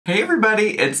Hey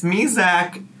everybody, it's me,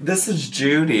 Zach. This is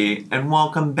Judy, and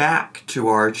welcome back to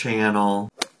our channel.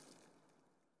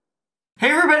 Hey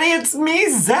everybody, it's me,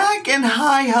 Zach, and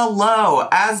hello.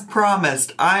 As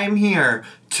promised, I'm here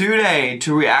today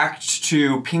to react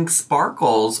to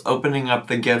Piinksparkles opening up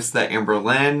the gifts that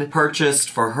Amberlynn purchased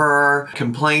for her,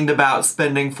 complained about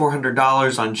spending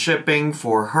 $400 on shipping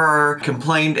for her,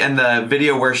 complained in the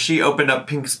video where she opened up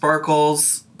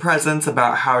Piinksparkles presents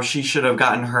about how she should have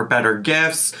gotten her better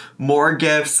gifts, more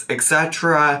gifts,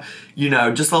 etc. You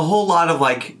know, just a whole lot of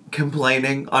like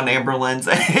complaining on Amberlynn's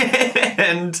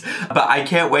end. But I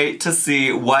can't wait to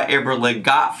see what Amberlynn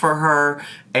got for her,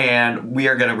 and we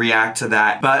are going to react to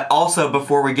that. But also,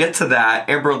 before we get to that,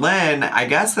 Amberlynn, I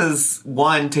guess, is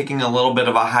taking a little bit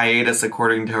of a hiatus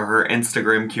according to her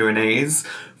Instagram Q&As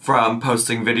from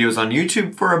posting videos on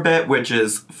YouTube for a bit, which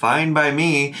is fine by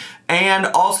me. And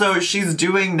also, she's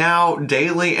doing now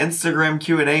daily Instagram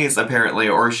Q&As apparently,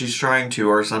 or she's trying to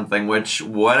or something, which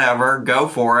whatever, go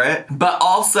for it. But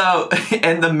also,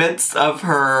 in the midst of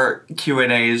her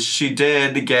Q&As, she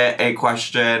did get a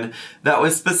question that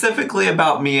was specifically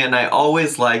about me, and I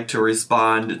always like to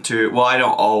respond to, well, I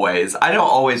don't always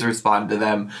respond to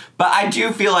them, but I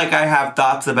do feel like I have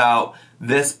thoughts about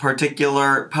this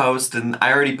particular post, and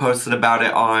I already posted about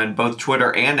it on both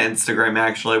Twitter and Instagram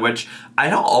actually, which I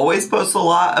don't always post a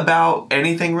lot about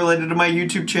anything related to my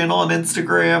YouTube channel and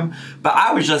Instagram, but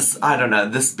I was just, I don't know,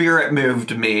 the spirit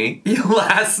moved me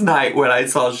last night when I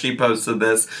saw she posted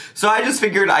this. So I just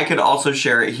figured I could also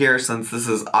share it here since this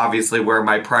is obviously where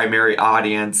my primary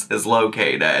audience is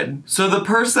located. So the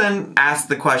person asked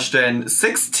the question,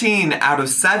 16 out of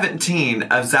 17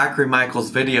 of Zachary Michael's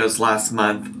videos last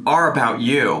month are about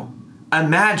you.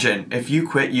 Imagine if you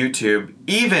quit YouTube,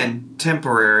 even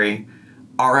temporary.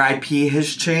 RIP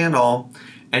his channel.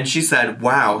 And she said,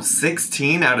 wow,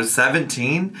 16 out of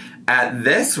 17? At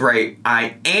this rate,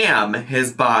 I am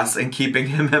his boss and keeping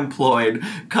him employed.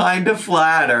 Kind of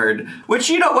flattered. Which,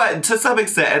 you know what, to some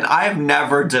extent, and I have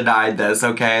never denied this,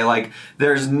 okay? Like,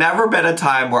 there's never been a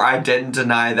time where I didn't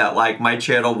deny that, like, my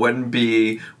channel wouldn't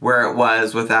be where it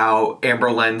was without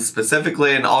Amberlynn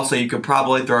specifically, and also you could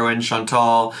probably throw in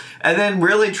Chantal, and then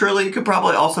really, truly, you could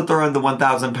probably also throw in the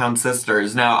 1,000 Pound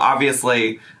Sisters. Now,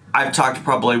 obviously, I've talked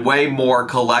probably way more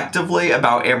collectively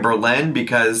about Amberlynn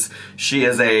because she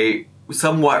is a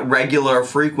somewhat regular,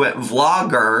 frequent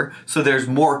vlogger, so there's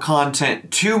more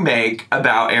content to make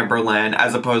about Amberlynn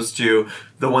as opposed to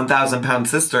the 1,000 Pound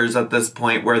Sisters at this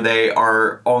point where they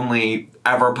are only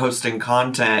ever posting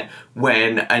content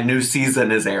when a new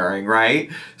season is airing,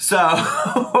 right? So,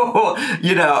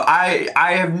 you know, I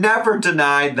have never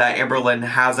denied that Amberlynn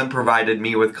hasn't provided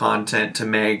me with content to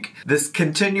make. This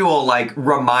continual, like,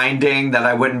 reminding that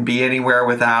I wouldn't be anywhere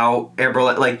without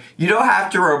Amberlynn. Like, you don't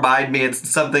have to remind me. It's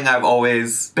something I've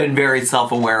always been very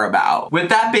self-aware about. With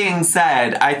that being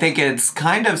said, I think it's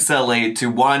kind of silly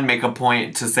to, one, make a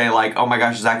point to say, like, oh my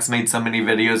gosh, Zach's made so many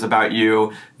videos about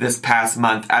you this past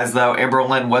month, as though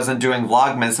Amberlynn wasn't doing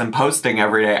Vlogmas and posting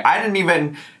every day. I didn't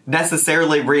even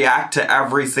necessarily react to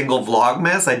every single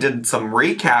Vlogmas. I did some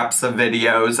recaps of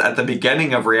videos at the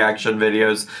beginning of reaction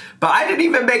videos, but I didn't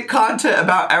even make content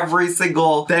about every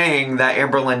single thing that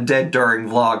Amberlynn did during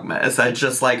Vlogmas. I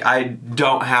just, like, I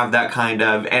don't have that kind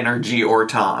of energy or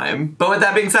time. But with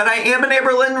that being said, I am an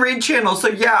Amberlynn Reid channel, so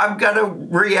yeah, I'm gonna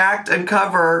react and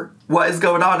cover what is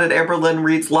going on in Amberlynn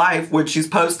Reid's life, which she's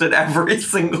posted every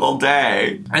single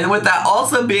day. And with that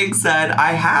also being said,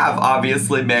 I have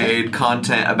obviously made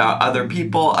content about other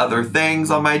people, other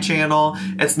things on my channel.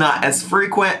 It's not as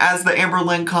frequent as the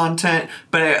Amberlynn content,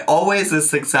 but it always is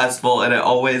successful and it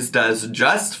always does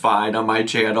just fine on my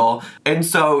channel. And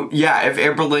so, yeah, if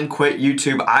Amberlynn quit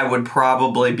YouTube, I would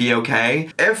probably be okay.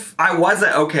 If I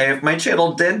wasn't okay, if my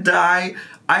channel did die,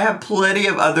 I have plenty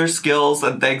of other skills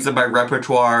and things in my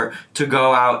repertoire to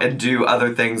go out and do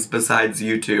other things besides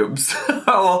YouTube.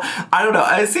 So, I don't know.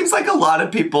 It seems like a lot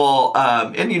of people,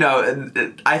 and you know,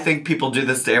 I think people do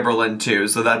this to Amberlynn too,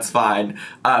 so that's fine.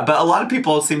 But a lot of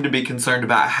people seem to be concerned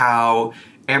about how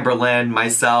Amberlynn,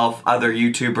 myself, other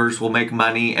YouTubers will make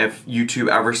money if YouTube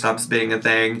ever stops being a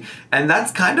thing. And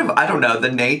that's kind of, I don't know,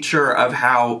 the nature of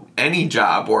how any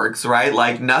job works, right?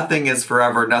 Like, nothing is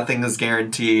forever, nothing is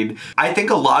guaranteed. I think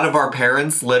a lot of our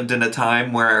parents lived in a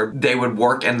time where they would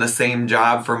work in the same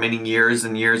job for many years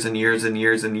and years and years and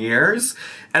years and years.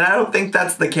 And I don't think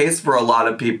that's the case for a lot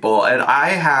of people. And I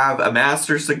have a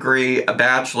master's degree, a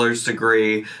bachelor's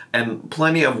degree, and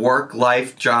plenty of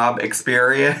work-life job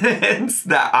experience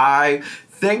that I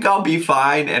think I'll be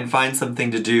fine and find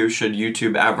something to do should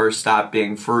YouTube ever stop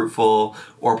being fruitful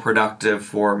or productive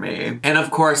for me. And of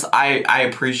course, I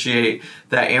appreciate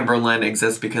that Amberlynn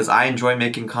exists because I enjoy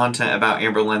making content about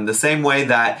Amberlynn the same way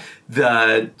that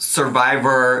the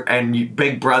Survivor and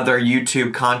Big Brother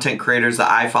YouTube content creators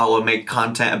that I follow make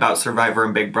content about Survivor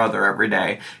and Big Brother every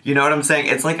day. You know what I'm saying?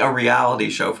 It's like a reality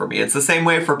show for me. It's the same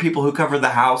way for people who cover The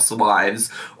Housewives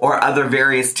or other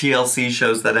various TLC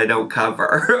shows that I don't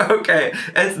cover. Okay,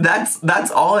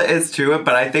 that's all it is to it,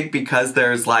 but I think because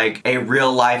there's like a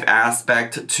real life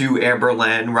aspect to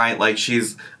Amberlynn, right? Like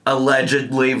she's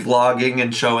allegedly vlogging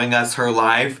and showing us her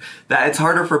life, that it's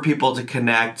harder for people to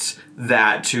connect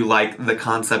that to like the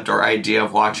concept or idea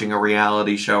of watching a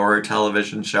reality show or a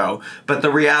television show. But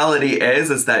the reality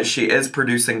is that she is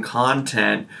producing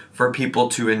content for people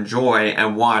to enjoy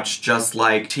and watch, just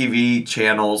like TV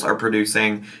channels are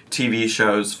producing TV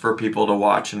shows for people to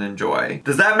watch and enjoy.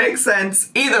 Does that make sense?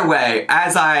 Either way,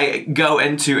 as I go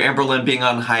into Amberlynn being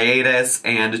on hiatus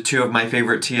and two of my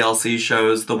favorite TLC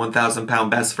shows, the 1,000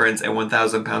 Pound Best Friends and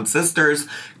 1,000 Pound Sisters,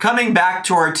 coming back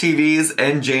to our TVs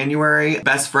in January.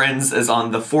 Best Friends is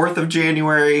on the 4th of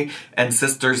January and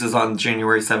Sisters is on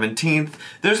January 17th.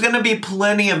 There's gonna be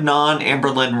plenty of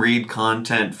non-Amberlynn Reid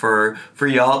content for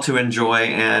y'all to enjoy,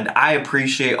 and I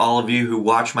appreciate all of you who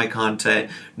watch my content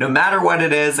no matter what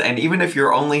it is, and even if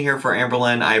you're only here for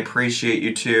Amberlynn, I appreciate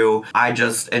you too. I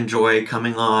just enjoy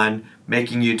coming on,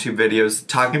 making YouTube videos,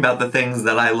 talking about the things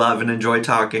that I love and enjoy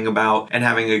talking about, and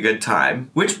having a good time.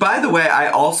 Which, by the way, I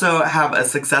also have a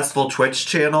successful Twitch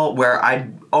channel where I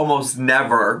almost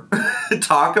never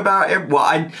talk about, well,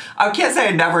 I can't say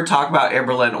I never talk about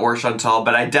Amberlynn or Chantal,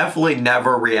 but I definitely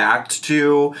never react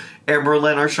to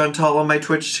Amberlynn or Chantal on my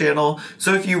Twitch channel.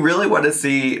 So if you really want to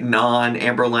see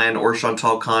non-Amberlynn or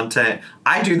Chantal content,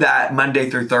 I do that Monday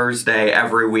through Thursday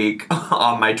every week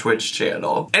on my Twitch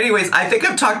channel. Anyways, I think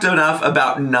I've talked enough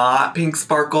about not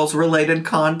Piinksparkles related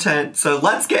content, so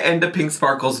let's get into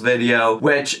Piinksparkles video,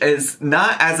 which is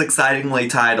not as excitingly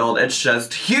titled. It's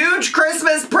just Huge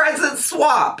Christmas Present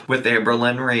Swap with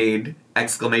Amberlynn Reid!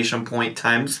 Exclamation point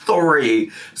times 3.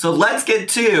 So let's get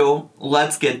to,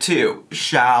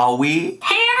 shall we?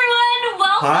 Hey everyone,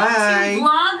 welcome to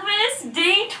Vlogmas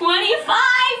Day 25,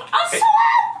 a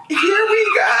swap! Here we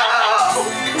go!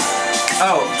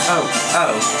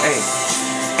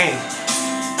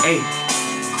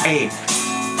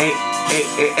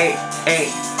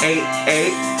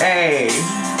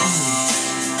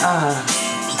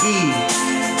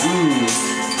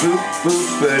 Boop, boop,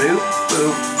 ba-doop,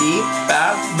 boop, beep,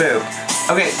 bop, boop.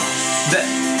 Okay,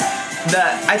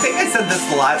 I think I said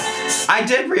this a lot. I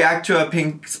did react to a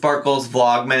Piinksparkles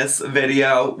Vlogmas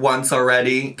video once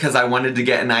already because I wanted to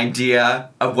get an idea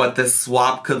of what this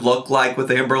swap could look like with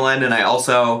Amberlynn, and I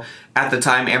also, at the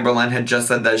time, Amberlynn had just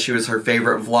said that she was her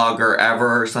favorite vlogger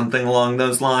ever or something along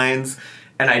those lines.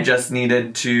 And I just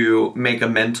needed to make a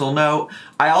mental note.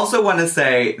 I also want to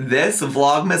say this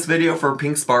Vlogmas video for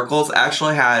Piinksparkles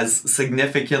actually has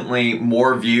significantly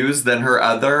more views than her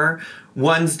other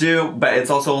ones do, but it's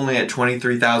also only at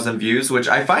 23,000 views, which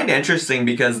I find interesting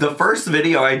because the first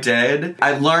video I did,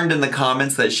 I learned in the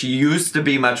comments that she used to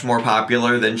be much more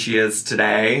popular than she is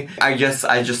today. I just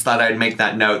thought I'd make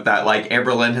that note that like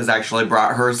Amberlynn has actually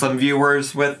brought her some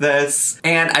viewers with this.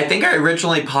 And I think I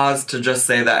originally paused to just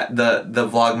say that the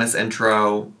Vlogmas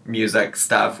intro music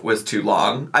stuff was too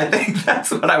long. I think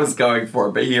that's what I was going for,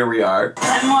 but here we are.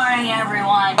 Good morning,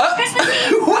 everyone. Christmas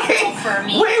Eve for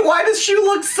me. Wait, why does she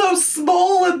look so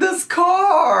small in this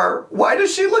car? Why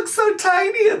does she look so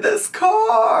tiny in this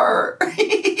car?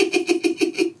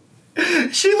 She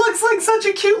looks like such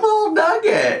a cute little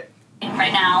nugget.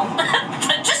 Right now,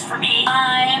 just for me.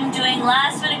 I'm doing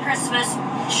last minute Christmas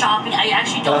shopping. I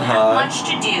actually don't have much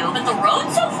to do, but the road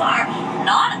so far,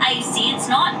 not icy. It's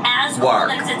not as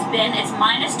cold as it's been. It's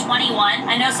minus 21.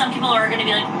 I know some people are going to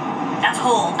be like, that's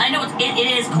cold. I know it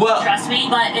is cold, trust me,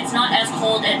 but it's not as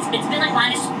cold. It's been like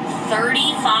minus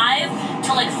 35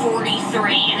 to like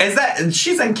 43. Is that,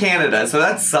 she's in Canada, so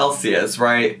that's Celsius,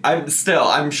 right?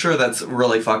 I'm sure that's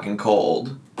really fucking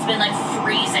cold. It's been like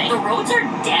freezing. The roads are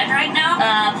dead right now.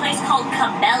 A place called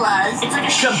Cabela's. It's like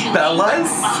a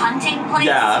a hunting place.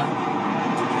 Yeah.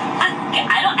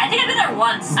 I think I've been there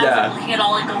once. I was like, looking at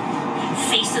all like the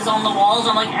faces on the walls.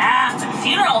 I'm like, it's a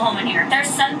funeral home in here. There's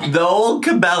something. The old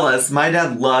Cabela's. My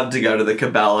dad loved to go to the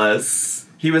Cabela's.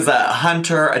 He was a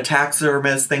hunter, a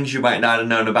taxidermist, things you might not have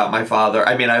known about my father.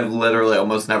 I mean, I've literally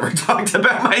almost never talked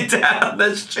about my dad on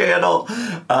this channel.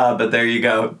 But there you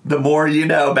go. The more you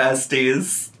know,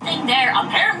 besties. Thing there,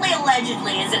 apparently,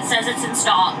 allegedly, as it says it's in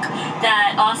stock,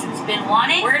 that Austin's been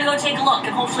wanting. We're gonna go take a look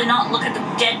and hopefully not look at the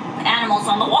dead animals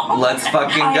on the wall. Let's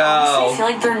fucking go. I honestly feel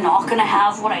like they're not gonna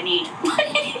have what I need.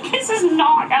 This is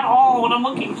not at all what I'm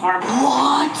looking for.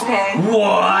 What? Okay.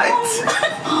 What?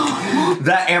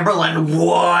 That Amberlynn,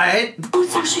 what? Oh,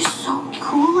 it's actually so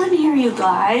cool in here, you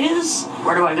guys.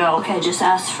 Where do I go? Okay, just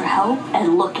ask for help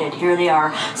and look it. Here they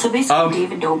are. So basically,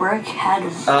 David Dobrik had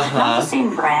not the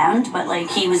same brand, but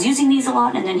like he was using these a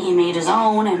lot, and then he made his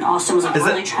own. And Austin was like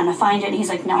really trying to find it, and he's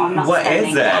like, "No, I'm not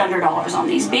spending $100 on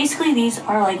these." Basically, these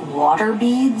are like water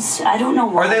beads. I don't know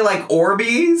what. Are they like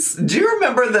Orbeez? Do you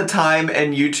remember the time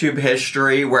in YouTube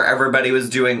history where everybody was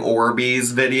doing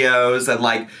Orbeez videos and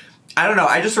like? I don't know.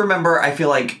 I just remember, I feel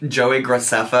like Joey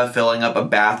Graceffa filling up a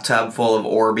bathtub full of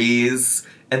Orbeez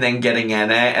and then getting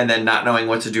in it and then not knowing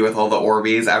what to do with all the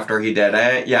Orbeez after he did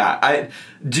it. Yeah.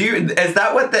 Is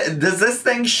that what does this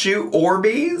thing shoot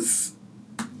Orbeez?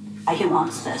 He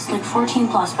wants this, like 14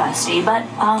 plus bestie, but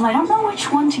I don't know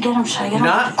which one to get him. Should I get him?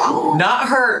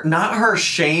 Not her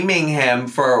shaming him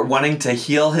for wanting to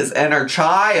heal his inner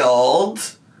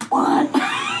child. What?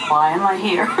 Why am I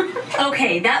here?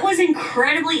 Okay, that was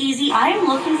incredibly easy. I'm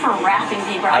looking for wrapping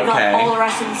paper. I got all the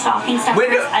rest of the stocking stuff.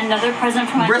 Another present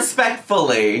from my...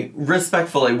 Respectfully,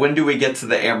 when do we get to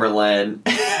the Amberlynn?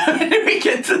 When do we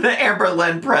get to the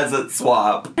Amberlynn present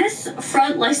swap? This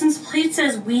front license plate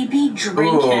says "We be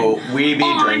drinking." Ooh, we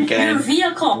be drinking. On your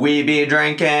vehicle. We be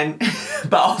drinking.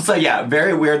 But also, yeah,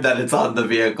 very weird that it's on the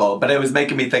vehicle. But it was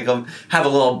making me have a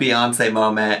little Beyonce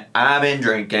moment. I've been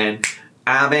drinking.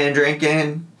 I've been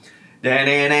drinking. I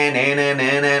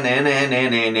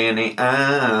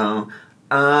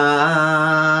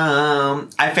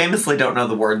famously don't know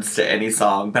the words to any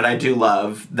song, but I do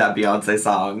love that Beyonce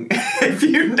song. If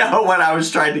you know what I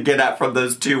was trying to get at from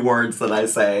those 2 words that I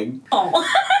sang. Oh.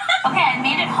 Okay, I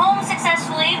made it home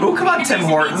successfully. Oh, come on, Tim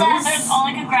Hortons. That's all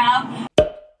I could grab.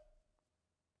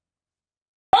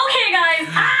 Okay, guys.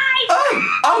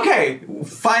 Okay,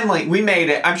 finally, we made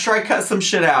it. I'm sure I cut some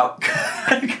shit out.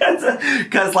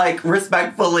 Because, like,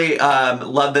 respectfully,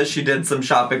 love that she did some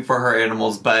shopping for her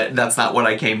animals, but that's not what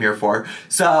I came here for.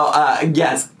 So,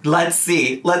 yes, let's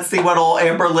see. Let's see what old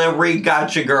Amberlynn Reed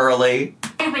got you, girly.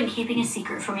 I've been keeping a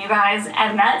secret from you guys,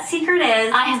 and that secret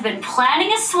is I have been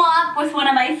planning a swap with one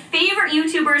of my favorite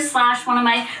YouTubers / one of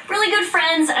my really good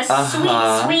friends, a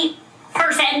sweet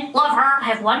person. Love her. I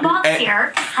have one box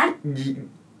here.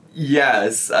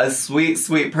 Yes, a sweet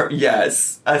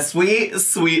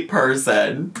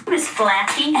person. Miss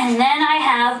Flashy. And then I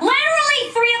have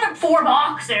literally 4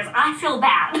 boxes. I feel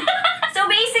bad. So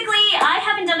basically, I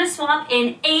haven't done a swap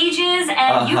in ages,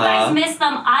 and you guys miss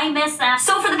them. I miss them.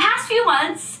 So for the past few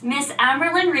months, Miss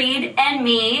Amberlynn Reed and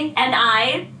me and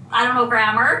I don't know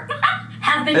grammar,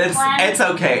 have been planning. It's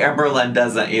okay. Amberlynn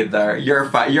doesn't either. You're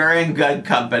fine. You're in good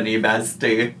company,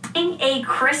 bestie. A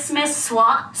Christmas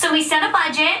swap. So we set a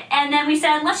budget, and then we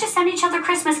said, let's just send each other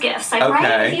Christmas gifts. Like,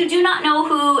 right? If you do not know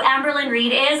who Amberlynn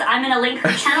Reed is, I'm going to link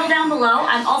her channel down below.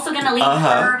 I'm also going to link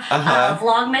her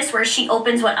Vlogmas where she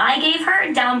opens what I gave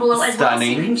her down below as well. So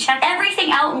you can check everything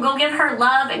out and go give her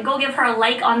love and go give her a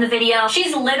like on the video.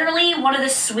 She's literally one of the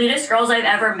sweetest girls I've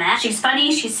ever met. She's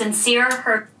funny. She's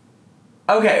sincere.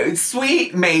 Okay,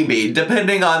 sweet, maybe.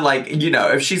 Depending on, like, you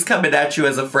know, if she's coming at you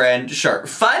as a friend, sure.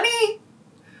 Funny?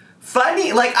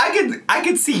 Like, I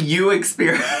could see you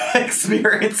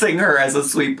experiencing her as a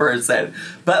sweet person.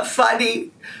 But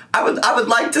funny? I would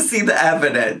like to see the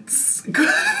evidence.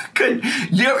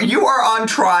 You are on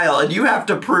trial, and you have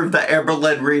to prove that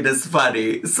Amberlynn Reed is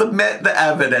funny. Submit the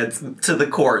evidence to the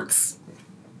courts.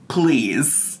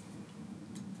 Please.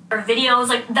 Videos,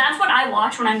 like, that's what I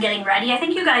watch when I'm getting ready. I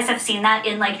think you guys have seen that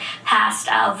in, like, past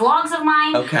vlogs of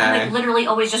mine. Okay. I'm, like, literally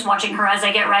always just watching her as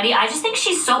I get ready. I just think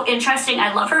she's so interesting.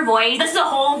 I love her voice. This is a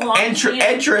whole vlog.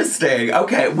 Interesting.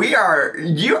 Okay,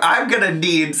 I'm gonna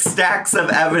need stacks of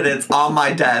evidence on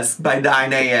my desk by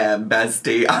 9 a.m.,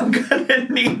 bestie. I'm gonna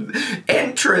need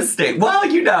interesting. Well,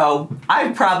 you know,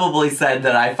 I've probably said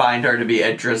that I find her to be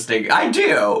interesting. I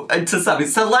do, to some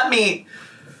extent. So let me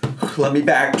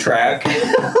backtrack.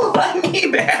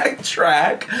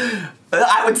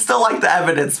 I would still like the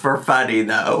evidence for funny,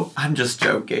 though. I'm just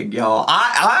joking, y'all.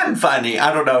 I'm funny.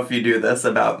 I don't know if you do this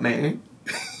about me.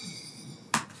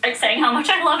 Like saying how much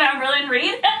I love Amberlynn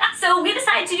Reed. So we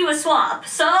decided to do a swap.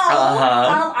 So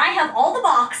I have all the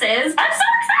boxes. I'm so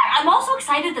excited. I'm also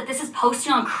excited that this is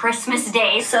posting on Christmas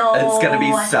Day. So it's gonna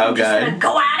be so good. I'm just gonna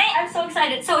go at it. I'm so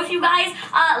excited. So if you guys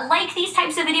like these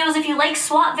types of videos, if you like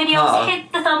swap videos,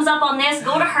 hit the thumbs up on this.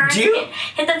 Go to her.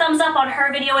 Hit the thumbs up on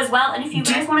her video as well. And if you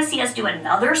guys want to see us do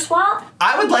another swap,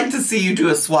 I would like to see you do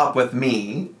a swap with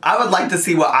me. I would like to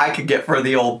see what I could get for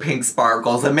the old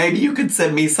Piinksparkles, and maybe you could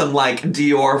send me some like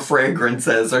Dior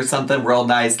fragrances or something real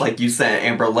nice like you sent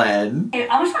Amberlynn.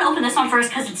 I just want to open this one first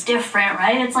because it's different,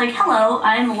 right? It's like, hello,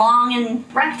 I'm long and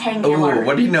rectangular. Ooh,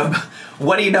 what do you know?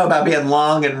 What do you know about being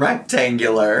long and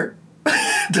rectangular?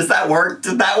 Does that work?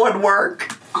 Did that one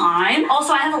work?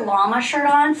 Also, I have a llama shirt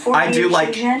on for I do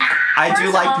like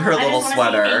her little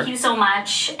sweater. Thank you so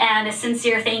much, and a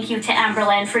sincere thank you to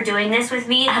Amberlynn for doing this with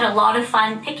me. I had a lot of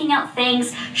fun picking out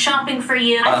things, shopping for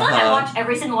you. I feel like I watched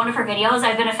every single one of her videos.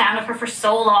 I've been a fan of her for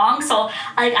so long, so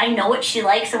I know what she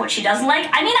likes and what she doesn't like.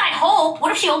 I mean, I hope.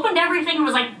 What if she opened everything and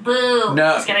was like, boo?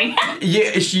 No, just kidding.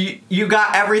 You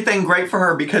got everything great for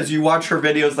her because you watch her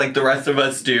videos like the rest of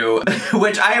us do,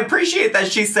 which I appreciate that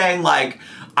she's saying like,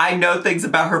 I know things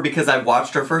about her because I've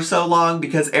watched her for so long,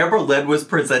 because Amberlynn was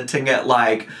presenting it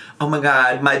like, oh my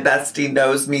god, my bestie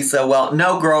knows me so well.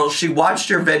 No, girl, she watched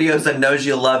your videos and knows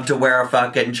you love to wear a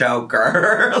fucking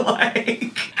choker.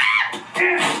 Like...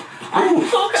 I'm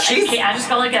so good. Okay, I just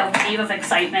got like a wave of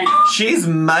excitement. She's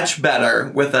much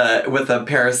better with a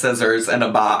pair of scissors and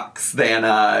a box than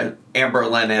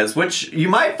Amberlynn is, which you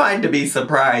might find to be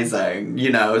surprising.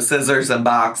 You know, scissors and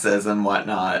boxes and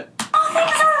whatnot. Oh,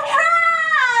 things are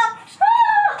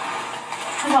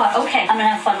okay, I'm gonna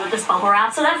have fun with this bubble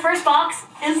wrap. So that first box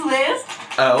is this.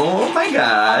 Oh my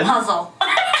god. A puzzle.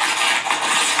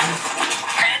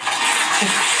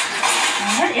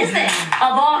 What is this? A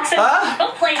box of...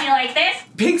 Don't play me like this.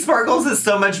 Piinksparkles is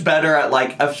so much better at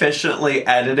like efficiently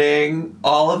editing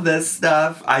all of this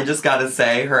stuff. I just gotta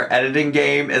say, her editing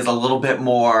game is a little bit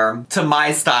more to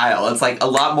my style. It's like a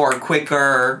lot more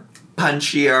quicker,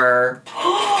 punchier.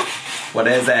 What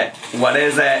is it? What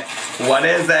is it? What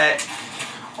is it?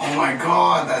 Oh my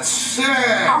god, that's sick!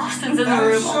 Austin's in the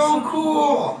room. That's so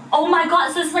cool! Oh my god,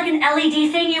 so this is like an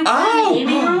LED thing you put in the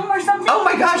gaming room or something? Oh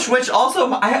my gosh, which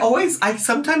also, I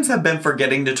sometimes have been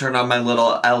forgetting to turn on my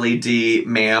little LED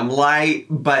ma'am light,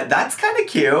 but that's kind of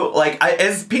cute. Like,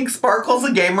 is Piinksparkles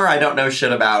a gamer? I don't know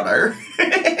shit about her.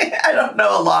 I don't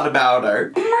know a lot about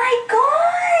her. Oh my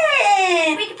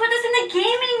god! We can put this in the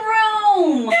gaming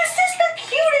room! This is the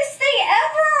cutest thing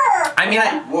ever! I mean,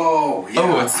 whoa, yeah.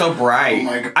 Oh, it's so bright. Oh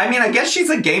my god. I mean, I guess she's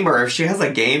a gamer. If she has a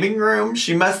gaming room,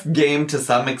 she must game to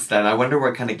some extent. I wonder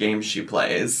what kind of games she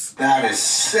plays. That is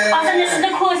sick. Austin, this is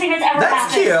the coolest thing that's ever happened.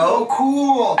 That's cute. So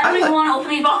cool. I don't even want to open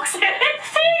these boxes. Thank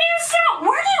you so...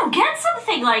 Where do you get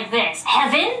something like this?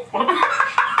 Heaven?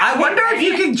 I wonder if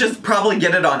you can just probably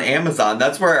get it on Amazon.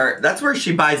 That's where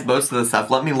she buys most of the stuff.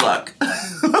 Let me look.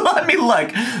 Let me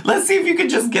look. Let's see if you can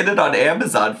just get it on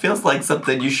Amazon. Feels like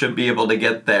something you should be able to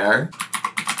get there.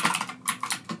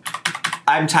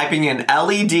 I'm typing in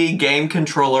LED game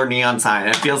controller neon sign.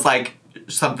 It feels like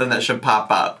something that should pop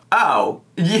up. Oh,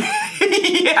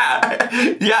 yeah,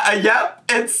 yep.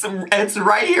 It's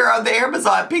right here on the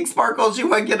Amazon. Piinksparkles, you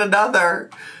want to get another?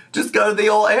 Just go to the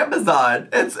old Amazon.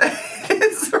 It's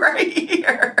right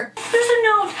here. There's a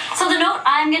note. So the note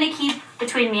I'm gonna keep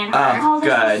between me and her. Oh,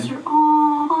 good.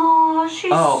 Oh,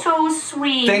 she's so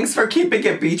sweet. Thanks for keeping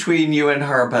it between you and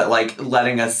her, but like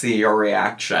letting us see your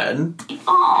reaction.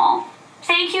 Oh.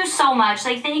 Thank you so much.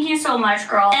 Like, thank you so much,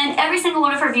 girl. And every single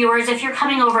one of her viewers, if you're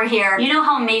coming over here, you know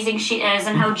how amazing she is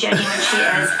and how genuine she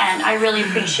is. And I really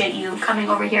appreciate you coming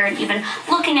over here and even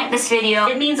looking at this video.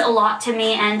 It means a lot to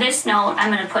me. And this note,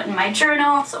 I'm going to put in my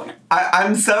journal. So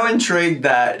I'm so intrigued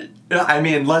that, I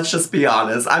mean, let's just be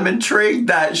honest. I'm intrigued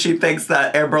that she thinks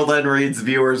that Amberlynn Reid's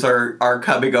viewers are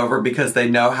coming over because they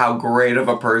know how great of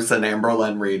a person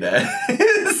Amberlynn Reid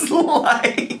is.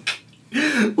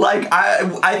 Like,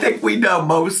 I think we know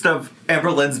most of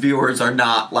Amberlynn's viewers are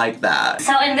not like that.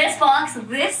 So in this box,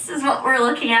 this is what we're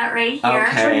looking at right here.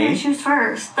 Okay. What do you choose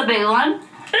first? The big one?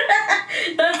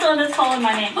 That's the one that's calling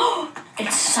my name.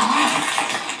 It's soft.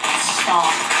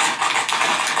 Soft.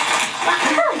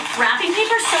 Her wrapping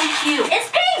paper's so cute.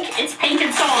 It's pink. It's pink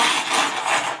and soft.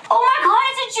 Oh my god,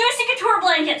 it's a Juicy Couture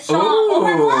blanket. Stop. Ooh. Oh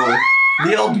my god.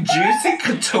 The old Juicy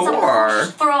Couture.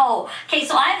 Throw. Okay,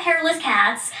 so I have hairless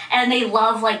cats, and they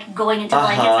love, like, going into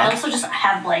blankets. I also just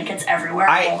have blankets everywhere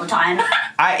all the time.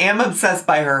 I am obsessed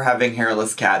by her having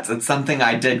hairless cats. It's something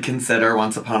I did consider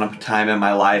once upon a time in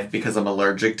my life because I'm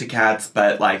allergic to cats,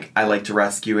 but, like, I like to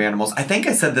rescue animals. I think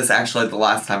I said this actually the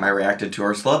last time I reacted to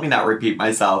her, so let me not repeat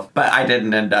myself. But I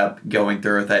didn't end up going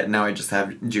through with it, and now I just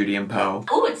have Judy and Poe.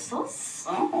 Oh, it's so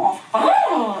soft.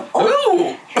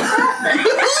 Oh.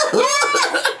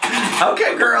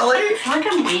 Okay, girly. I feel like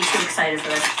I'm way too excited for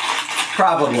this.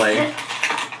 Probably.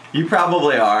 You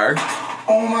probably are.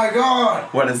 Oh my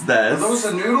god. What is this? Are those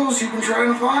the noodles you've been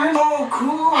trying to find? Oh,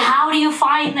 cool. How do you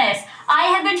find this? I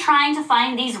have been trying to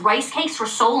find these rice cakes for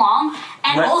so long, and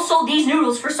and also these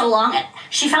noodles for so long.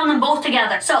 She found them both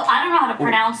together. So I don't know how to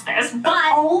pronounce this, but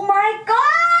oh my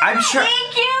god! I'm sure.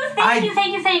 Thank you.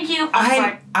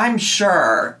 I'm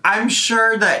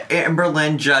sure that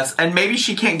Amberlynn just, and maybe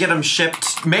she can't get them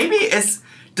shipped. Maybe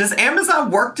does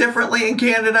Amazon work differently in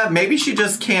Canada? Maybe she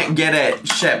just can't get it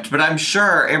shipped, but I'm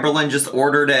sure Amberlynn just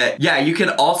ordered it. Yeah, you can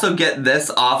also get this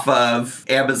off of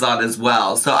Amazon as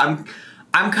well. So I'm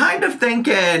kind of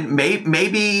thinking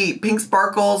maybe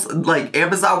Piinksparkles, like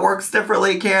Amazon works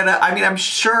differently in Canada. I mean, I'm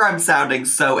sure I'm sounding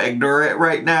so ignorant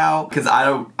right now because I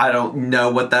don't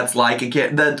know what that's like in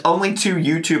Canada. The only two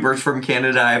YouTubers from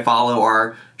Canada I follow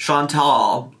are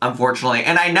Chantal, unfortunately.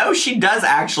 And I know she does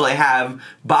actually have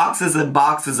boxes and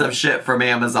boxes of shit from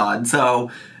Amazon.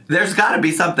 So there's got to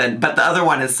be something. But the other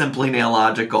one is simply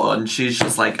nailogical and she's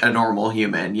just like a normal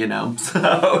human, you know?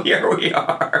 So here we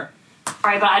are.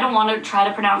 Sorry, but I don't want to try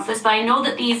to pronounce this, but I know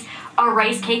that these are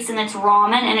rice cakes and it's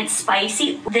ramen and it's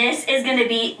spicy. This is going to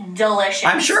be delicious.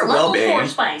 I'm sure it will be. Level 4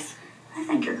 spice. I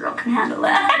think your girl can handle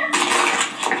that.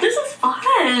 This is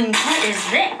fun. What is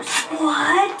this?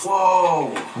 What? Whoa.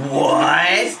 What?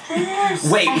 What is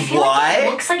this? Wait, I feel what? Like it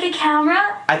looks like a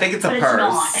camera. I think it's a but purse. It's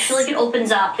not. I feel like it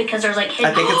opens up because there's like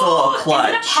hidden. I think it's a little clutch.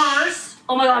 Is it a purse?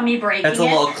 Oh my god, me breaking it. It's a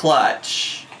little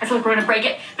clutch. I feel like we're gonna break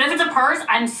it. But if it's a purse,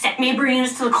 I'm sick. Me bringing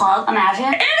this to the club.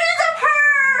 Imagine. It is a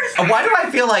purse! Why do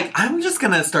I feel like I'm just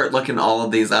gonna start looking all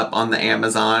of these up on the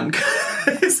Amazon?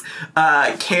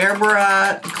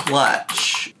 Camera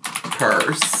clutch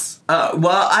purse.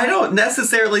 Well, I don't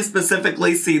necessarily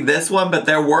specifically see this one, but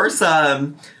there are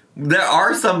some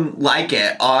like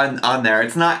it on there.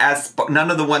 It's not as,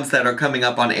 none of the ones that are coming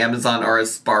up on Amazon are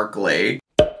as sparkly.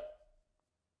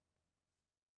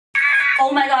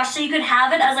 Oh my gosh, so you could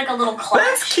have it as like a little clutch.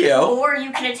 That's cute. Or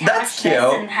you can attach this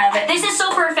and have it. This is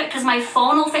so perfect because my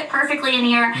phone will fit perfectly in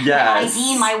here. Yes. My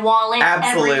ID, my wallet,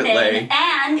 absolutely. Everything.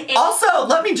 And also,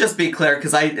 let me just be clear,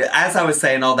 because as I was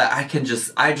saying all that,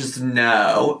 I just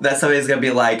know that somebody's going to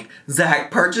be like,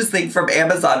 Zach, purchasing from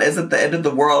Amazon isn't the end of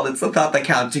the world. It's the thought that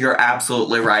counts. You're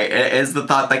absolutely right. It is the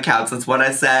thought that counts. It's what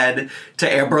I said to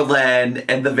Amberlynn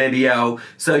in the video.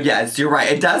 So yes, you're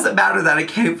right. It doesn't matter that it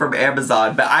came from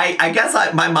Amazon, but I guess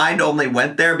my mind only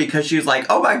went there because she was like,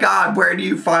 oh my god, where do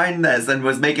you find this? And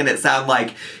was making it sound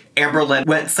like Amberlynn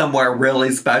went somewhere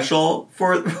really special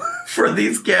for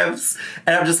these gifts.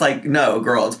 And I'm just like, no,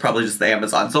 girl, it's probably just the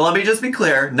Amazon. So let me just be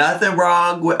clear, nothing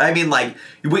wrong with, I mean, like,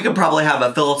 we could probably have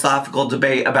a philosophical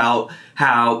debate about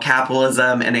how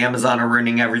capitalism and Amazon are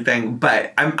ruining everything,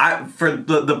 but for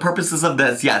the purposes of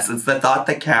this, yes, it's the thought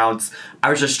that counts. I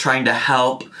was just trying to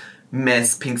help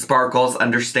Miss Piinksparkles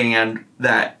understand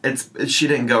that she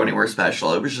didn't go anywhere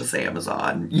special. It was just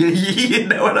Amazon. You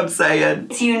know what I'm saying?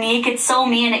 It's unique. It's so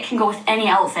me, and it can go with any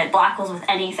outfit. Black goes with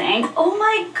anything. Oh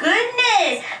my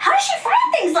goodness! How does she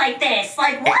find things like this?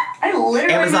 Like what? I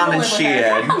literally Amazon and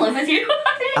Shein. I can live with you.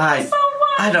 Thank you so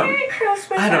much. Merry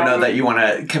Christmas. I don't know that you want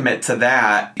to commit to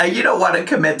that. You don't want to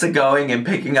commit to going and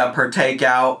picking up her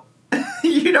takeout.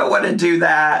 You don't want to do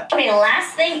that. Okay,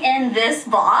 last thing in this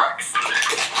box.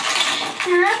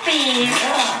 Happy.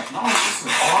 Yeah, no, this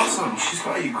is awesome. She's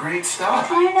got you great stuff.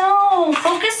 I know.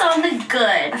 Focus on the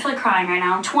good. I feel like crying right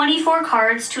now. 24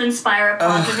 cards to inspire a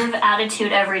positive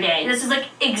attitude every day. This is like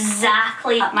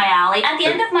exactly up my alley. At the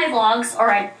end of my vlogs, or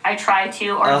I try to,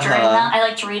 or during them, I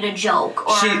like to read a joke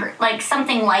or like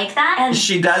something like that. And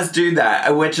she does do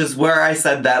that, which is where I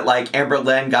said that like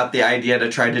Amberlynn got the idea to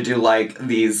try to do like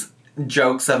these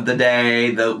jokes of the day,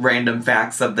 the random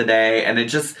facts of the day, and it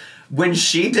just, when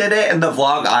she did it in the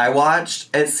vlog I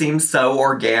watched, it seemed so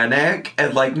organic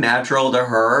and like natural to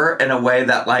her in a way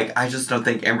that like I just don't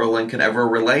think Amberlynn could ever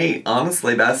relate,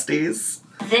 honestly, besties.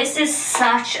 This is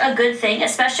such a good thing,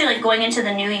 especially like going into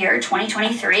the new year,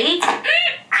 2023.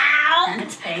 Ow! And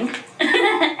it's pink.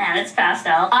 And it's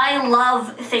pastel. I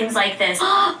love things like this.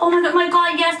 Oh my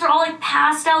god, yes, they're all like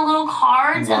pastel little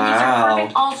cards. Wow. And these are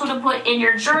perfect also to put in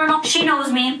your journal. She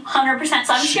knows me 100%,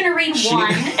 so I'm just gonna read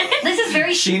one. This is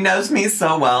very... She knows me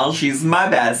so well. She's my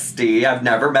bestie. I've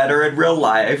never met her in real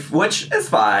life, which is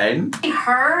fine.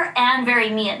 Her and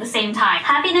very me at the same time.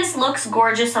 Happiness looks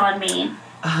gorgeous on me.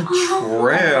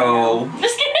 True.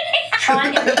 Just kidding.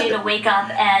 Trying every day to wake up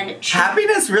and...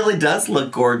 Happiness really does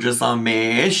look gorgeous on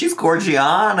me. She's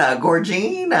Gorgina.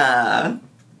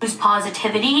 There's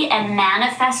positivity and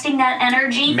manifesting that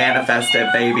energy. Manifest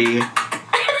it, baby.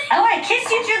 I want to kiss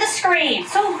you through the screen.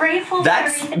 So grateful for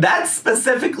everything. That's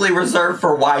specifically reserved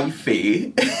for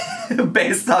wifey.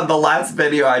 Based on the last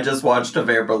video I just watched of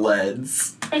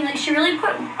Amberlynn's. Like, she really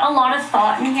put a lot of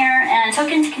thought in here and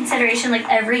took into consideration, like,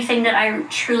 everything that I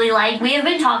truly like. We have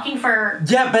been talking for,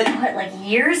 what, like,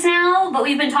 years now? But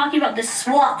we've been talking about this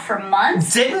swap for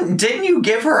months. Didn't you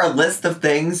give her a list of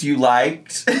things you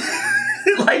liked?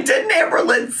 Like, didn't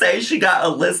Amberlynn say she got a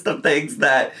list of things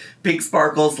that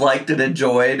Piinksparkles liked and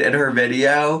enjoyed in her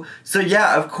video? So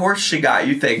yeah, of course she got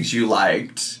you things you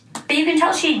liked. But you can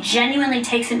tell she genuinely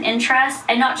takes an interest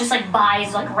and not just, like,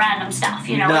 buys, like, random stuff,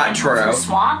 you know? Not like, true.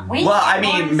 Swap. Well, I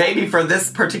mean, maybe for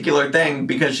this particular thing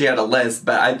because she had a list,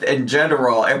 but in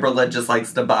general, Amberlynn just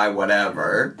likes to buy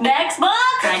whatever. Next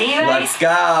book! Ready? Let's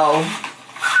go!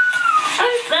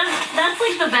 That's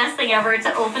like the best thing ever,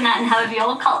 to open that and have it be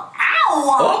all called.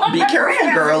 Ow! Oh, be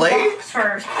careful, girly.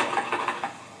 First.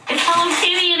 It's Hello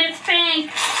Kitty and it's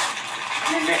pink.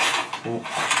 What is it?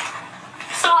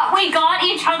 So we got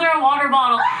each other a water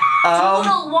bottle.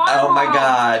 Oh my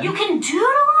god. You can doodle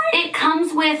it? It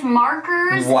comes with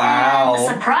markers. Wow. And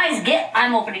a surprise gift.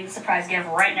 I'm opening the surprise gift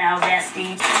right now,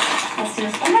 bestie. Let's do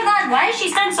this. Oh my god, why is she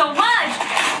sent so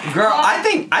much? Girl, I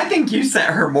think you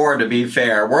sent her more, to be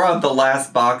fair. We're on the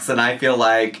last box and I feel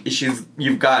like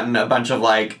you've gotten a bunch of,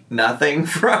 like, nothing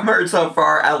from her so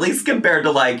far. At least compared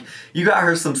to, like, you got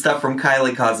her some stuff from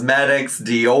Kylie Cosmetics,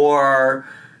 Dior,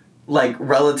 like,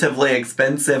 relatively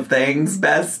expensive things,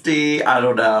 bestie. I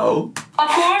don't know.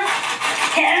 Popcorn?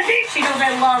 Candy? She knows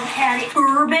I love candy.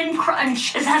 Bourbon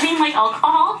Crunch. Does that mean, like,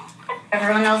 alcohol?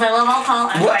 Everyone knows I love alcohol.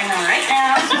 I'm trying them right now.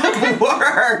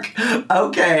 Work!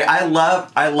 Okay, I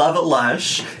love a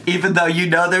Lush, even though you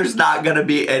know there's not gonna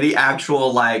be any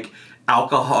actual, like,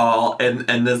 alcohol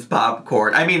in this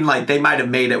popcorn. I mean, like, they might have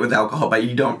made it with alcohol, but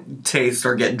you don't taste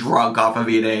or get drunk off of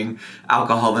eating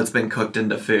alcohol that's been cooked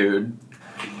into food.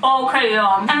 Okay,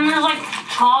 and there's, like,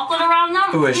 chocolate around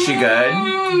them. Ooh, is she good?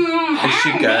 Is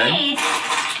she good?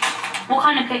 What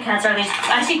kind of Kit Kats are these?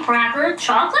 I see cracker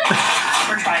chocolate.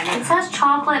 We're trying it. It says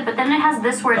chocolate, but then it has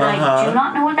this word that I do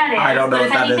not know what that is. I don't know but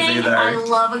what that is anything, either. I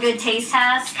love a good taste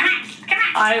test.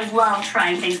 I love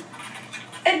trying things.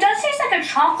 It does taste like a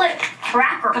chocolate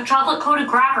cracker. A chocolate-coated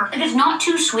cracker. Like, it's not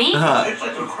too sweet. It's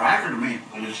like a cracker to me.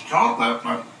 Like, it's chocolate,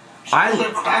 but it's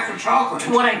like cracker chocolate.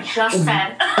 What I just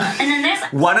said. And then this.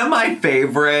 One of my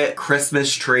favorite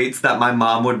Christmas treats that my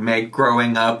mom would make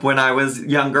growing up when I was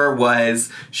younger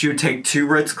was she would take 2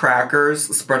 Ritz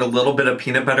crackers, spread a little bit of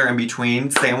peanut butter in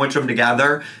between, sandwich them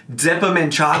together, dip them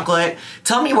in chocolate.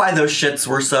 Tell me why those shits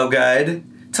were so good.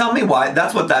 Tell me why.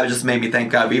 That's what that just made me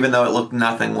think of, even though it looked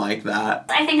nothing like that.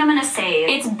 I think I'm gonna say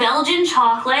it's Belgian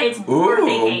chocolate. It's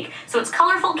birthday cake. So it's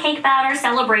colorful cake batter,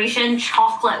 celebration,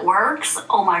 chocolate works.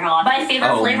 Oh my god. My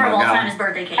favorite flavor of all time is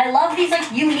birthday cake. I love these, like,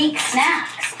 unique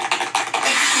snacks.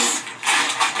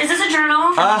 Is this a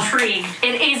journal? I'm intrigued.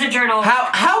 It is a journal.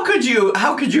 How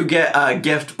could you get a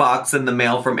gift box in the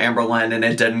mail from Amberlynn and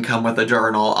it didn't come with a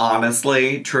journal,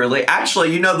 honestly, truly?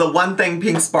 Actually, you know, the one thing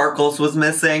Piinksparkles was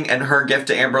missing and her gift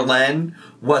to Amberlynn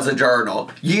was a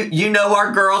journal. You know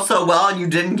our girl so well and you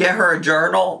didn't get her a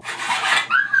journal?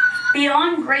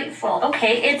 Beyond grateful.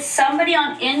 Okay, it's somebody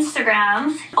on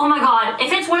Instagram. Oh my god,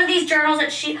 if it's one of these journals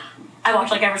that I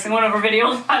watch, like, every single one of her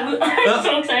videos. I'm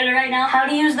so excited right now. How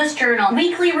to use this journal.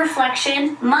 Weekly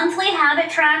reflection, monthly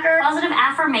habit tracker, positive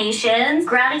affirmations,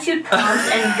 gratitude prompts,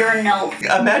 and your note.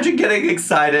 Imagine getting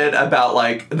excited about,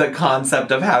 like, the concept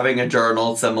of having a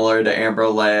journal similar to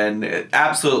Amberlynn. It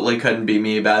absolutely couldn't be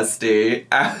me, bestie.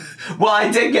 Well, I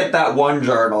did get that one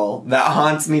journal that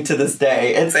haunts me to this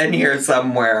day. It's in here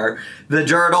somewhere. The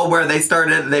journal where they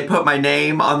put my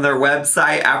name on their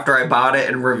website after I bought it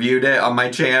and reviewed it on my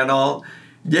channel.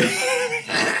 Yeah.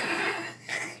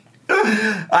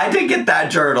 I did get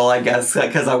that journal, I guess,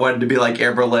 because I wanted to be like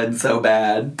Amberlynn so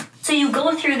bad. So you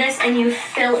go through this and you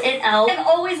fill it out. I've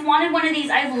always wanted one of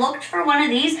these. I've looked for one of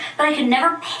these, but I could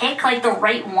never pick, like, the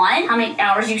right one. How many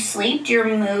hours you sleep, your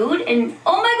mood, and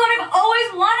oh my god, I've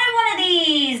always wanted one of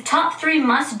these. Top 3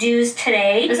 must-dos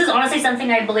today. This is honestly something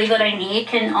I believe that I need.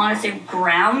 Can honestly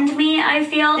ground me, I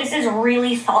feel. This is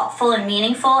really thoughtful and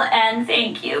meaningful, and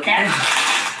thank you. Next.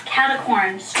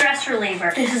 Catacorn, stress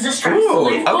reliever. This is a stress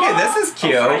reliever. Okay, this is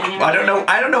cute. I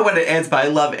don't know what it is, but I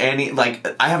love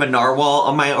I have a narwhal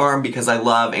on my arm because I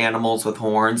love animals with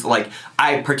horns. Like,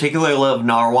 I particularly love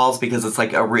narwhals because it's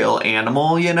like a real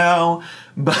animal, you know?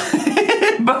 But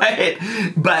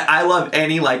I love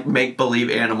any, like, make-believe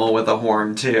animal with a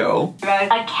horn too.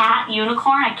 A cat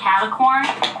unicorn, a catacorn.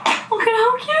 Look at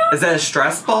how cute. Is that a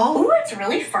stress ball? Ooh, it's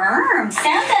really firm.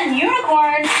 Santa and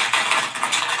unicorn.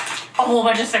 A whole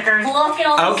bunch of stickers. Look at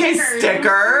all the stickers.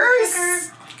 Stickers.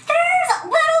 There's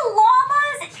little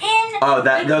llamas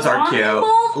in those are cute.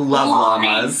 Love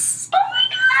llamas. Oh my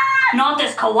god! Not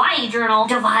this kawaii journal.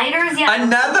 Dividers, yeah.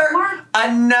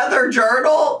 Another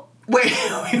journal? Wait,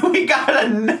 we got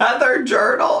another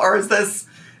journal? Or is this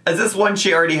one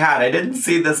she already had? I didn't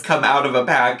see this come out of a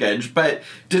package, but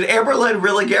did Amberlynn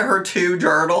really get her 2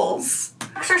 journals?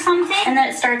 Or something, and then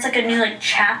it starts like a new like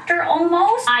chapter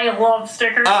almost. I love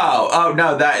stickers. Oh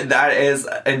no, that is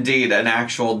indeed an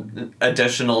actual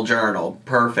additional journal.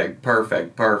 Perfect.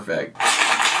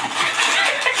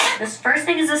 This first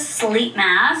thing is a sleep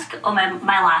mask. Oh, my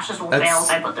lashes will fail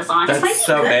if I put this on. That's this might be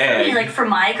so good big. for me, like for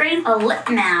migraine. A lip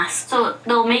mask. So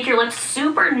they'll make your lips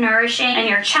super nourishing, and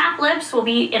your chapped lips will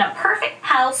be in a perfect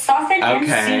pouch, softened and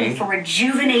soothed for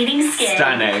rejuvenating skin.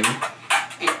 Stunning.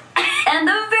 And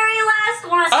the very last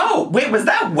one. Oh, wait, was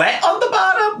that wet on the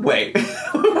bottom? Wait,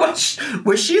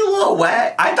 was she a little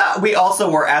wet? I thought we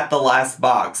also were at the last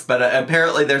box, but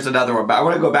apparently there's another one. But I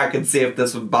want to go back and see if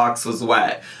this box was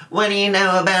wet. What do you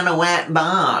know about a wet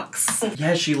box?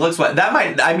 Yeah, she looks wet.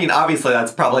 I mean, obviously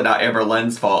that's probably not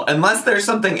Amberlynn's fault. Unless there's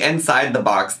something inside the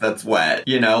box that's wet.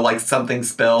 You know, like something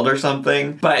spilled or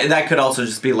something. But that could also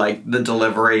just be like the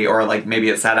delivery, or like maybe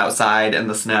it sat outside in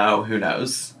the snow. Who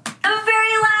knows? The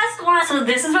very last one. So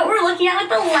this is what we're looking at with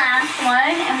the last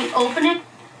one, and we open it.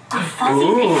 A fuzzy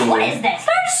thing. What is this?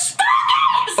 There's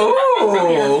stockings!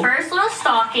 Okay, the first little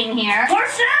stocking here. More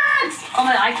snacks! Oh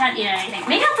my god, I can't eat anything.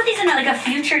 Maybe I'll put these in like a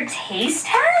future taste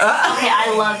test? Okay,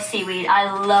 I love seaweed.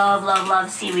 I love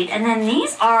seaweed. And then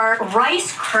these are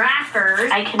rice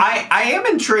crackers. I am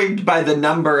intrigued by the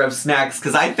number of snacks,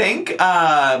 because I think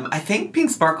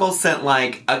Piinksparkles sent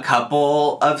like a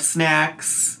couple of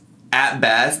snacks. At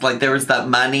best. Like there was that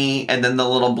money and then the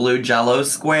little blue jello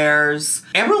squares.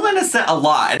 Amberlynn has sent a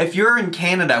lot. If you're in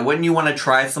Canada, wouldn't you want to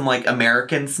try some like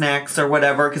American snacks or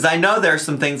whatever? Because I know there's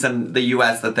some things in the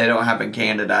US that they don't have in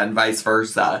Canada and vice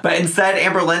versa. But instead,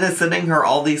 Amberlynn is sending her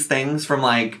all these things from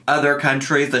like other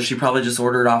countries that she probably just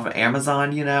ordered off of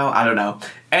Amazon, you know? I don't know.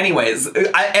 Anyways,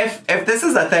 if this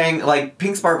is a thing, like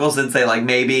Piinksparkles did say like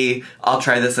maybe I'll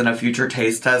try this in a future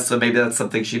taste test, so maybe that's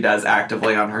something she does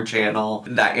actively on her channel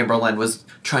that Amberlynn was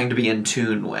trying to be in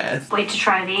tune with. Wait to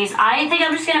try these. I think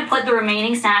I'm just gonna put the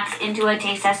remaining snacks into a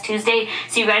taste test Tuesday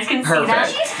so you guys can see that.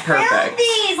 She's filled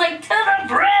these like to the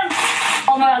brim.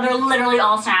 Oh my god, they're literally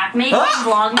all snacks. Maybe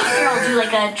vlog next year I'll do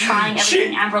like a trying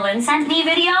everything Amberlynn sent me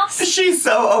video. She's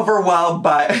so overwhelmed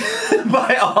by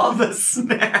all the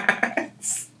snacks.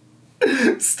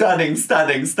 Stunning.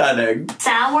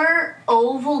 Sour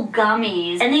oval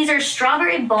gummies. And these are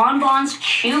strawberry bonbons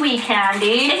chewy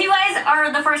candy. If you guys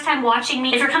are the first time watching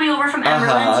me, if you're coming over from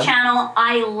Amberlynn's channel,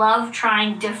 I love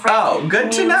trying different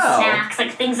good to know. Snacks,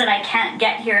 like things that I can't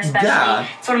get here especially. Yeah.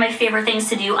 It's one of my favorite things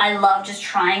to do. I love just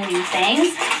trying new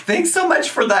things. Thanks so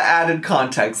much for that added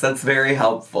context. That's very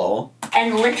helpful.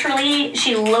 And literally,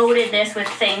 she loaded this with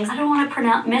things. I don't want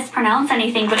to mispronounce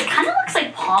anything, but it kind of looks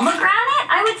like pomegranate,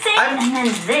 I would say. And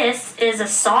then this is a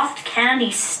soft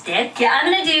candy stick. Yeah, I'm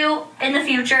going to do, in the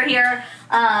future here,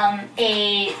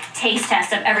 a taste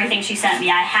test of everything she sent me.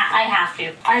 I have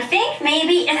to. I think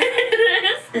maybe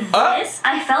this.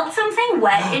 I felt something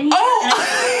wet in here.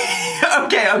 Oh!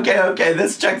 Okay.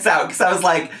 This checks out, because I was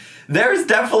like, there's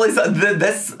definitely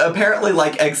this apparently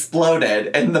like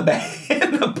exploded in the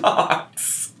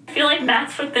box. I feel like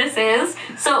that's what this is.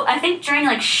 So I think during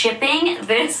like shipping,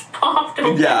 this popped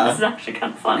open. Yeah. This is actually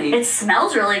kind of funny. It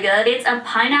smells really good. It's a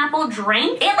pineapple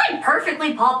drink. It like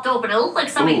perfectly popped open. It looked like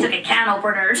somebody took a can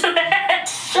opener. So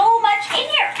much in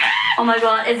here. Oh my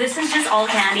god, if this is just all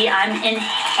candy, I'm in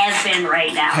heaven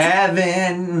right now.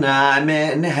 Heaven, I'm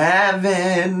in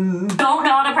heaven. Don't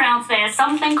know how to pronounce this.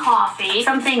 Something coffee,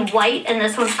 something white, and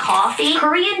this one's coffee.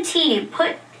 Korean tea.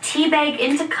 Put tea bag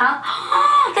into cup.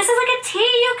 This is like a tea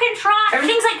you can try.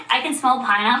 Everything's like, I can smell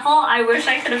pineapple. I wish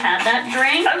I could have had that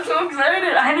drink. I'm so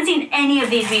excited. I haven't seen any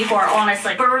of these before,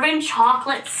 honestly. Bourbon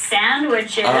chocolate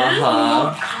sandwiches.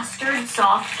 Custard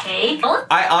soft cake.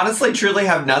 I honestly truly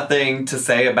have nothing to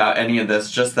say about any of this,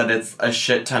 just that it's a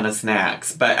shit ton of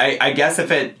snacks. But I guess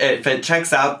if it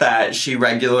checks out that she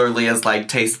regularly is like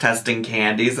taste testing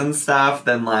candies and stuff,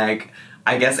 then like,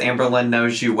 I guess Amberlynn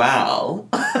knows you well.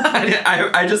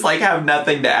 I just like have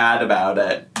nothing to add about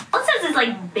it. What says it's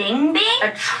like Bing Bing?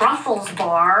 A truffles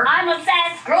bar. I'm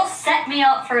obsessed. Girl set me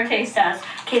up for a taste test.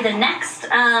 Okay, the next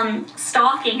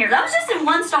stocking here. That was just in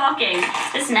one stocking.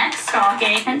 This next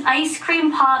stocking, an ice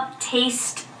cream pop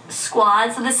taste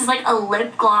squad. So this is like a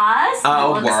lip gloss.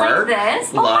 Oh, it looks like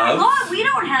this. Love. Oh my god, we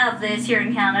don't have this here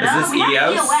in Canada. Is this we EOS?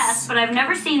 have EOS, but I've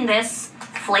never seen this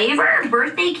flavor?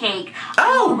 Birthday cake.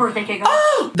 Oh, birthday cake.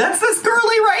 Oh, that's this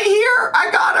girly right here. I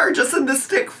got her just in the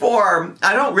stick form.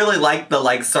 I don't really like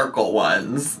the circle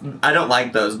ones. I don't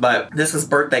like those, but this is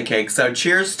birthday cake. So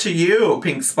cheers to you,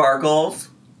 Piinksparkles.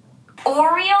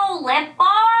 Oreo lip balm?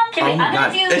 Okay, wait,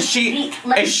 I'm gonna do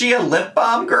is she a lip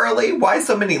balm girly? Why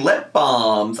so many lip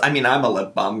balms? I mean, I'm a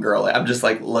lip balm girly. I'm just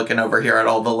like looking over here at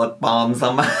all the lip balms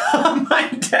on my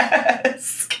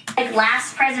desk. Like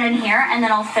last present in here, and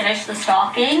then I'll finish the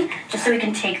stocking just so we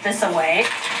can take this away.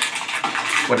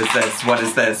 What is this? What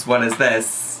is this? What is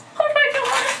this? Oh my god!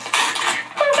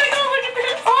 Oh my god! Look at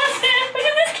this, Austin! Look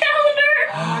at this calendar!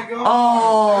 Oh my god.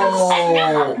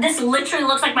 Oh! This literally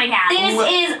looks like my cat. This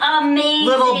is amazing.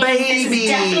 Little babies. This is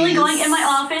definitely going in my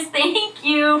office. Thank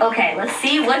you. Okay, let's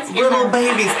see what's in Little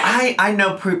there. babies. I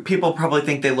know people probably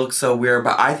think they look so weird,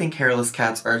 but I think hairless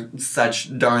cats are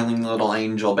such darling little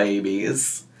angel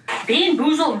babies. Bean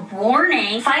Boozled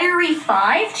warning. Fiery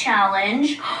 5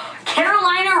 challenge.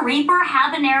 Carolina Reaper,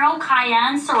 habanero,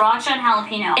 cayenne, sriracha, and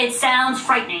jalapeno. It sounds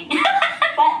frightening.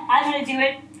 But I'm gonna do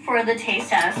it for the taste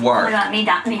test. Work. Oh my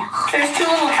god, me. There's 2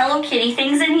 little Hello Kitty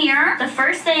things in here. The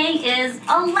first thing is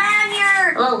a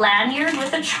lanyard. A little lanyard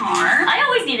with a charm. I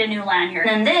always need a new lanyard.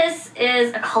 And then this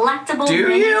is a collectible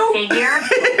figure.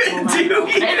 Do you?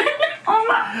 Oh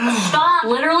my. Stop.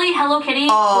 Literally Hello Kitty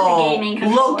with a gaming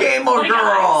controller. Little gamer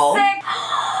girl. Sick.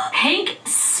 Pink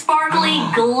sparkly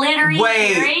glittery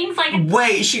earrings.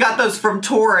 Wait, she got those from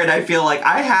Torrid. I feel like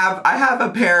I have a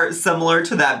pair similar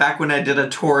to that back when I did a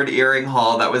Torrid earring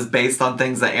haul that was based on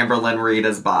things that Amberlynn Reed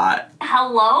has bought.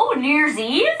 Hello, New Year's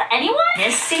Eve? Anyone?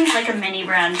 This seems like a mini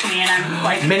brand to me, and I'm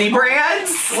like, mini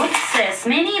brands? What's this?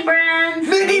 Mini brands?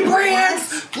 Mini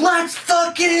brands? Let's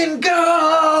fucking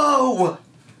go!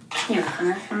 Can you open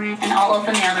this for me? And I'll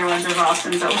open the other ones as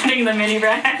Austin's opening the mini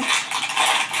brand.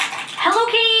 Hello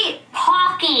Kitty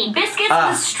Pocky biscuits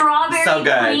with strawberry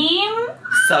cream.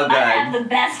 So good. I have the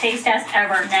best taste test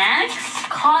ever. Next,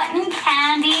 cotton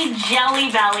candy jelly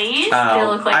bellies. They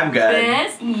look like I'm good.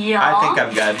 this. Yum. I think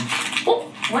I'm good. Oh,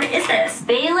 what is this?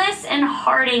 Bayless and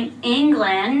Harding,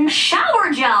 England.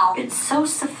 Shower gel. It's so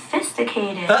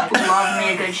sophisticated. Love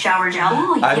me a good shower gel.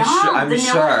 Oh, yum. I'm Vanilla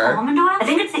sure. almond oil. I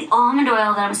think it's the almond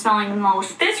oil that I'm smelling the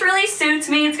most. This really suits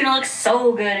me. It's gonna look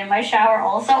so good in my shower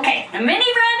also. Okay, the mini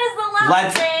brand is the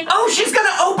last thing. Oh, she's gonna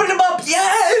open them up.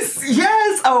 Yes,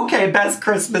 yes. Okay, best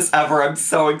Christmas ever. I'm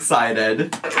so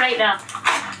excited. Right now.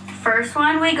 First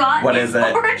one we got. What is it?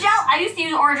 Orajel. I used to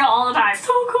use Orajel all the time.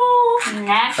 So cool.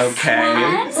 Next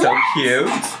one. So cute.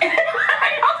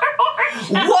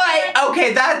 What?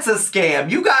 Okay, that's a scam.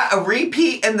 You got a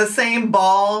repeat in the same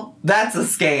ball? That's a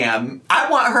scam. I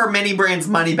want her mini brand's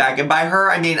money back. And by her,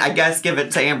 I mean, I guess give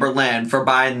it to Amberlynn for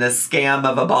buying this scam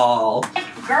of a ball.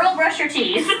 Girl, brush your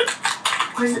teeth.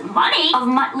 What is it? Money?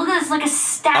 Look at this, like a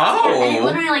stack of cash. And it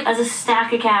literally like as a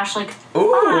stack of cash, like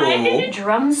ooh.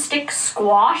 Drumstick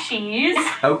squashies.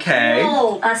 Okay.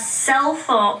 Whoa, a cell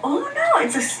phone. Oh no,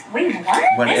 it's a wait,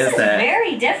 what? What is it? This is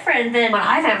very different than what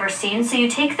I've ever seen. So you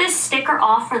take this sticker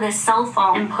off for this cell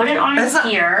phone and put it on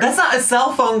here. That's not a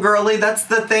cell phone, girly. That's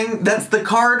the thing. That's the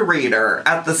card reader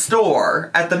at the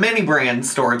store, at the mini brand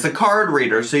store. It's a card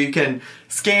reader, so you can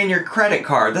scan your credit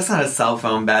card. That's not a cell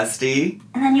phone, bestie.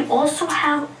 And then you also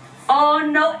have, oh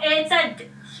no, it's a,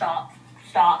 stop.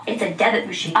 It's a debit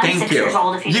machine. I'm 6 years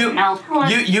old if you didn't know.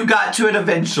 You got to it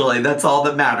eventually. That's all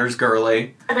that matters,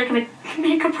 girly. I'd like to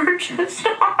make a purchase.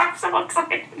 I'm so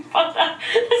excited about that.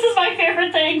 This is my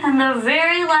favorite thing. And the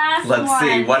very last one. Let's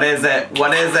see. What is it?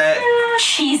 What is it?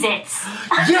 Cheez-Its.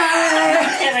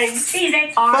 Yes!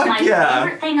 Cheez-Its are my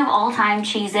favorite thing of all time,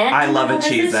 Cheez-Its. I love a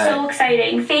Cheez-It. This is so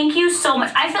exciting. Thank you so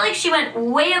much. I feel like she went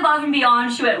way above and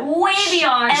beyond. She went way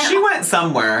beyond. She went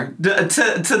somewhere.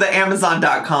 To the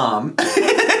Amazon.com.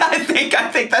 I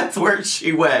think that's where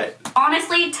she went.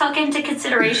 Honestly, took into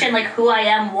consideration like who I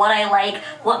am, what I like,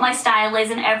 what my style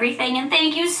is, and everything. And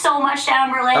thank you so much to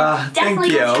Amberlynn.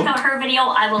 Definitely go check out her video.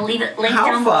 I will leave it linked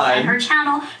down below on her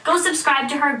channel. Go subscribe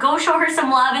to her. Go show her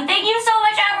some love. And thank you so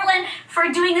much, Amberlynn, for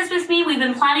doing this with me. We've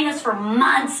been planning this for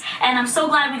months, and I'm so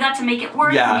glad we got to make it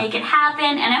work and make it happen.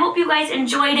 And I hope you guys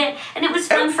enjoyed it, and it was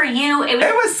fun for you. It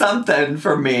was something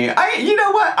for me. You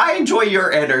know what? I enjoy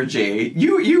your energy.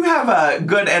 You have a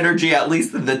good energy, at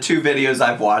least in the 2 videos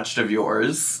I've watched of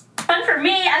yours. Fun for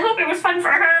me. I hope it was fun for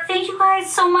her. Thank you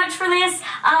guys so much for this.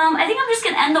 I think I'm just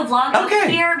going to end the vlog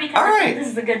here because I think this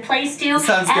is a good place to.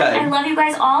 Sounds good. I love you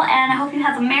guys all, and I hope you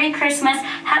have a Merry Christmas,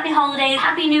 Happy Holidays,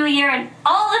 Happy New Year, and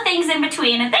all the things in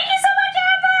between. And thank you so much,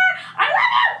 Amber! I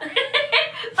love you!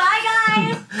 Bye,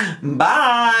 guys!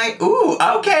 Bye! Ooh,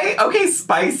 okay,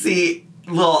 spicy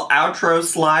little outro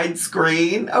slide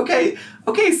screen. Okay.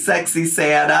 Okay, sexy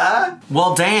Santa.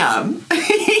 Well, damn.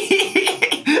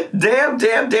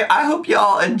 Damn. I hope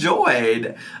y'all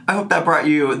enjoyed. I hope that brought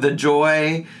you the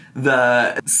joy,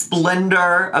 the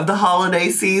splendor of the holiday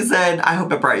season. I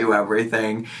hope it brought you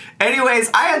everything. Anyways,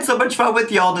 I had so much fun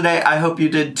with y'all today. I hope you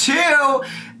did too.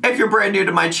 If you're brand new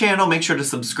to my channel, make sure to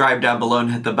subscribe down below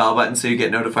and hit the bell button so you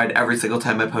get notified every single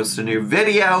time I post a new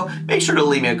video. Make sure to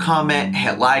leave me a comment,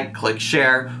 hit like, click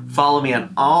share, follow me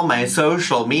on all my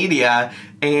social media,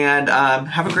 and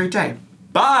have a great day.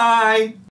 Bye!